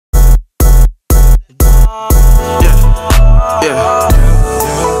Yeah, yeah,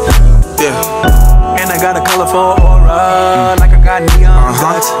 yeah. And I got a colorful aura, like I got neon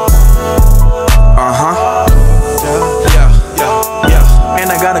lights.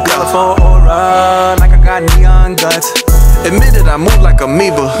 And I got a colorful aura, like I got neon guts. Admit it, I move like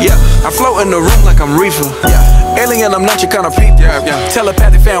amoeba. Yeah, I float in the room like I'm reefer. Yeah, alien, I'm not your kind of people. Yeah.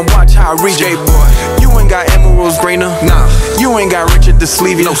 Telepathic fan, watch how I reach it. Boy, you ain't got emeralds greener. Nah, you ain't got Richard the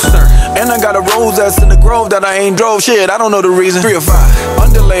Sleevey. No sir. And I got a rose that's in the grove that I ain't drove. Shit, I don't know the reason. 3 or 5.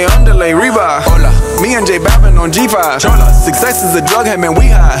 Underlay, revive. Hola. Me and J Babbin on G5. Chola. Success is a drug, hey man, we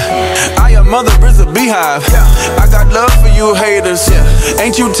high. I am mother is a beehive. Yeah, I got love for you haters. Yeah,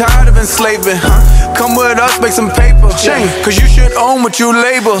 ain't you tired of enslaving? Come with us, make some paper. Change. Cause you should own what you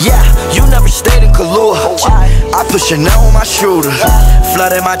label. Yeah, you never stayed in Kahlua. I put Chanel on my shooter,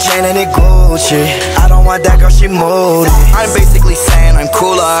 flooded my chain and it Gucci. I don't want that girl, she moody. I'm basically saying I'm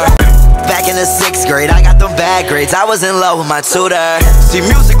cooler. Back in the 6th grade, I got them bad grades. I was in love with my tutor. See,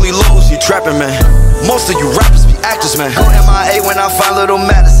 musically lows, you trapping, man. Most of you rappers be actors, man. Go MIA when I find little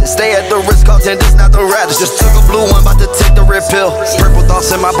medicine. Stay at the Ritz-Carlton, this not the Radisson. Just took a blue one, about to take the red pill. Purple thoughts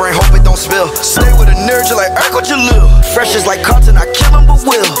in my brain, hope it don't spill. Stay with a nerd, you like Urkel Jalil. Fresh is like Carlton, I kill him but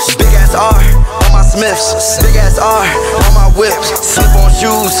will. Big ass R on my Smiths, big ass R on my whips. Slip on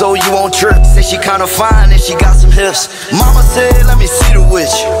shoes so you won't trip. Say she kinda fine and she got some hips. Mama said, let me see the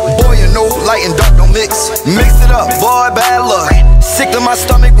witch. Boy, you know, light and dark don't mix. Mix it up, boy, bad luck. Sick to my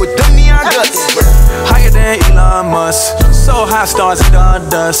stomach with them neon guts. Higher than Elon Musk, so high stars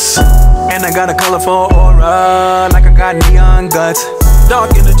and dust. And I got a colorful aura, like I got neon guts.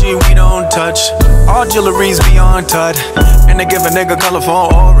 Dark energy we don't touch, all jewelry's beyond touch. And they give a nigga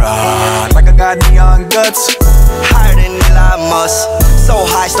colorful aura, like I got neon guts. Higher than Elon Musk, so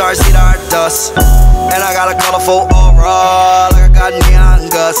high stars eat our dust. And I got a colorful aura, like I got neon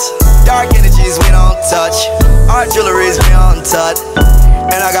guts. Dark energies we don't touch, our jewelry's beyond touch.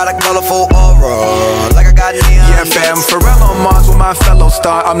 And I got a colorful aura, like I got neon. Yeah, fam, Pharrell on Mars with my fellow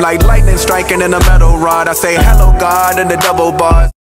star. I'm like lightning striking in a metal rod. I say hello God in the double bars.